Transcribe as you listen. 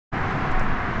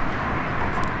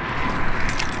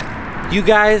You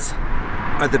guys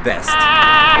are the best.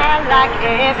 I like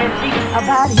everything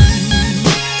about you.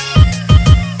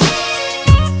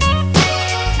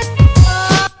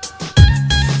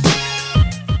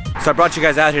 So I brought you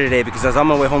guys out here today because I was on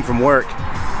my way home from work.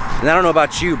 And I don't know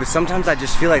about you, but sometimes I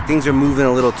just feel like things are moving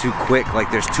a little too quick, like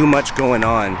there's too much going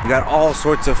on. We got all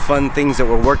sorts of fun things that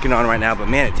we're working on right now, but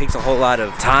man, it takes a whole lot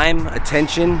of time,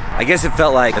 attention. I guess it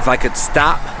felt like if I could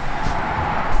stop,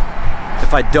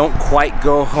 if I don't quite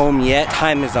go home yet,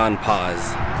 time is on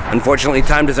pause. Unfortunately,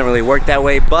 time doesn't really work that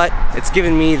way, but it's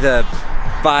given me the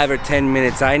 5 or 10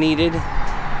 minutes I needed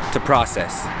to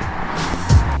process.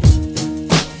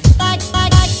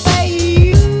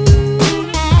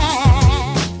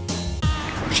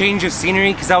 Change of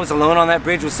scenery because I was alone on that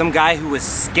bridge with some guy who was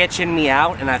sketching me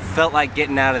out and I felt like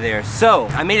getting out of there. So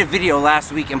I made a video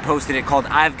last week and posted it called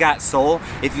I've Got Soul.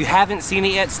 If you haven't seen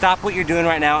it yet, stop what you're doing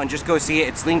right now and just go see it.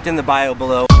 It's linked in the bio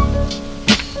below.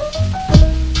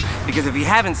 Because if you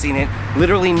haven't seen it,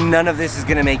 literally none of this is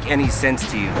gonna make any sense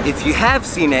to you. If you have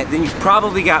seen it, then you've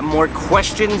probably got more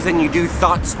questions than you do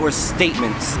thoughts or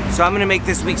statements. So I'm gonna make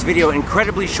this week's video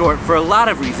incredibly short for a lot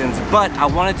of reasons, but I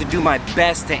wanted to do my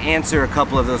best to answer a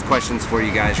couple of those questions for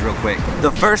you guys real quick.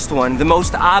 The first one, the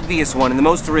most obvious one, and the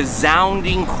most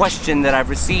resounding question that I've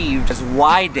received is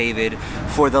why, David,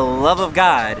 for the love of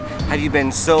God, have you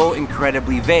been so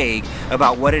incredibly vague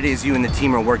about what it is you and the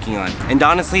team are working on? And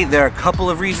honestly, there are a couple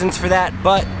of reasons for that,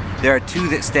 but there are two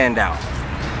that stand out.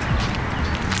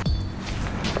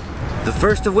 The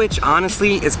first of which,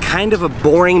 honestly, is kind of a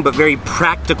boring but very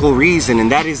practical reason,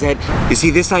 and that is that, you see,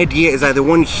 this idea is either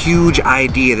one huge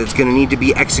idea that's gonna need to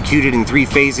be executed in 3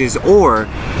 phases, or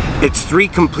it's 3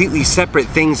 completely separate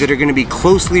things that are gonna be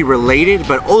closely related,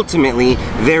 but ultimately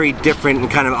very different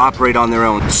and kind of operate on their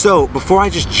own. So, before I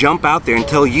just jump out there and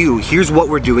tell you, here's what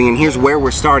we're doing and here's where we're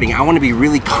starting, I wanna be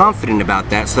really confident about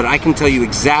that so that I can tell you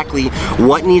exactly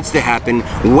what needs to happen,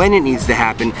 when it needs to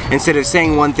happen, instead of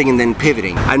saying one thing and then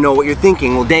pivoting. I know what you're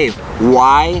thinking, well, Dave,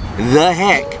 why the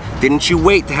heck didn't you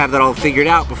wait to have that all figured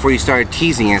out before you started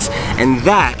teasing us? And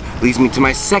that leads me to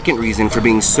my second reason for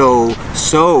being so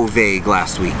vague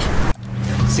last week.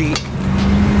 See,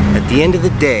 at the end of the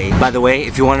day, by the way,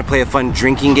 if you want to play a fun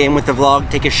drinking game with the vlog,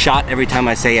 take a shot every time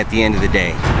I say at the end of the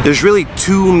day. There's really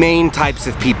 2 main types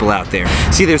of people out there.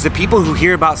 See, there's the people who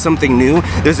hear about something new,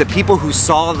 there's the people who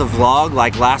saw the vlog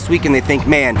like last week and they think,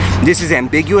 man, this is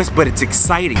ambiguous, but it's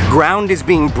exciting. Ground is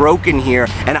being broken here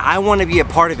and I want to be a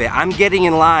part of it. I'm getting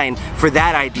in line for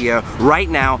that idea right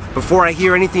now before I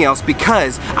hear anything else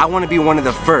because I want to be one of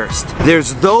the first.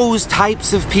 There's those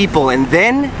types of people, and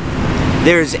then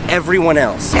there's everyone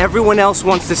else. Everyone else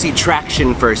wants to see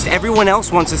traction first. Everyone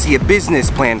else wants to see a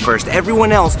business plan first.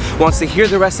 Everyone else wants to hear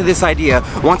the rest of this idea,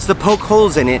 wants to poke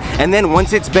holes in it, and then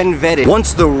once it's been vetted,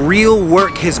 once the real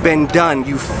work has been done,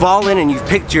 you've fallen and you've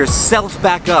picked yourself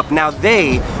back up. Now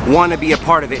they want to be a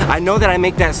part of it. I know that I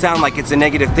make that sound like it's a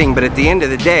negative thing, but at the end of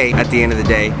the day,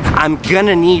 I'm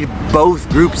gonna need both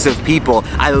groups of people.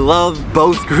 I love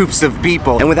both groups of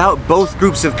people, and without both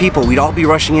groups of people, we'd all be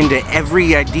rushing into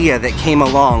every idea that came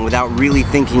along without really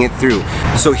thinking it through.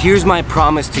 So here's my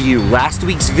promise to you. Last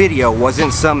week's video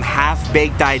wasn't some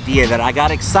half-baked idea that I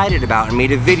got excited about and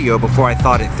made a video before I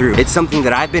thought it through. It's something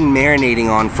that I've been marinating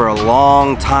on for a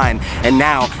long time, and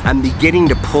now I'm beginning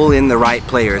to pull in the right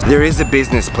players. There is a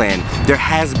business plan, there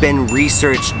has been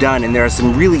research done, and there are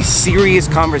some really serious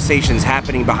conversations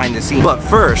happening behind the scenes. But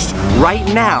first, right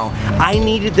now, I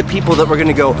needed the people that were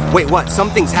gonna go, wait, what,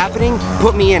 something's happening?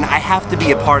 Put me in, I have to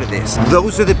be a part of this.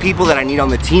 Those are the people that I need on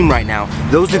the team right now.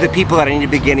 Those are the people that I need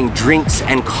to be getting drinks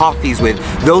and coffees with.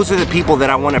 Those are the people that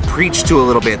I want to preach to a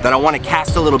little bit, that I want to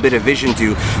cast a little bit of vision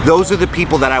to. Those are the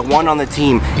people that I want on the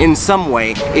team in some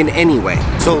way, in any way.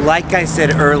 So like I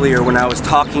said earlier when I was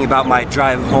talking about my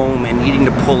drive home and needing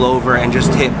to pull over and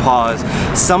just hit pause,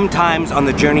 sometimes on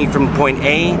the journey from point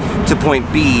A to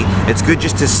point B, it's good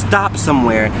just to stop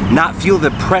somewhere, not feel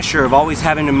the pressure of always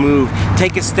having to move,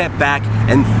 take a step back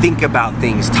and think about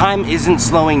things. Time isn't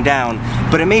slowing down,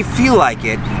 but it may feel like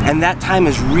it, and that time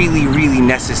is really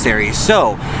necessary.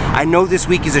 So, I know this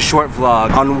week is a short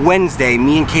vlog. On Wednesday,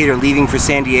 me and Kate are leaving for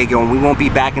San Diego, and we won't be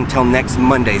back until next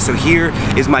Monday. So here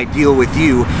is my deal with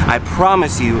you. I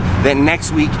promise you that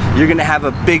next week, you're gonna have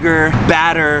a bigger,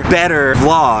 badder, better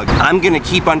vlog. I'm gonna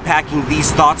keep unpacking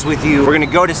these thoughts with you. We're gonna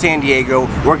go to San Diego,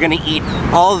 we're gonna eat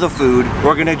all the food,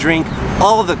 we're gonna drink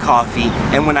all the coffee,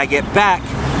 and when I get back,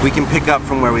 we can pick up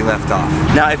from where we left off.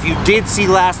 Now, if you did see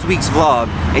last week's vlog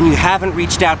and you haven't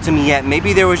reached out to me yet,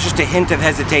 maybe there was just a hint of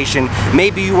hesitation.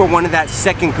 Maybe you were one of that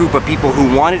second group of people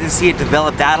who wanted to see it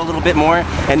developed out a little bit more,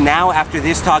 and now after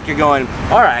this talk you're going,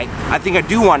 all right, I think I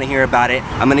do want to hear about it.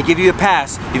 I'm gonna give you a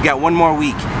pass. You've got one more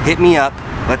week. Hit me up.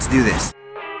 Let's do this.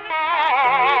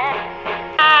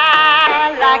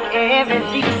 I like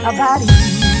everything about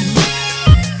you.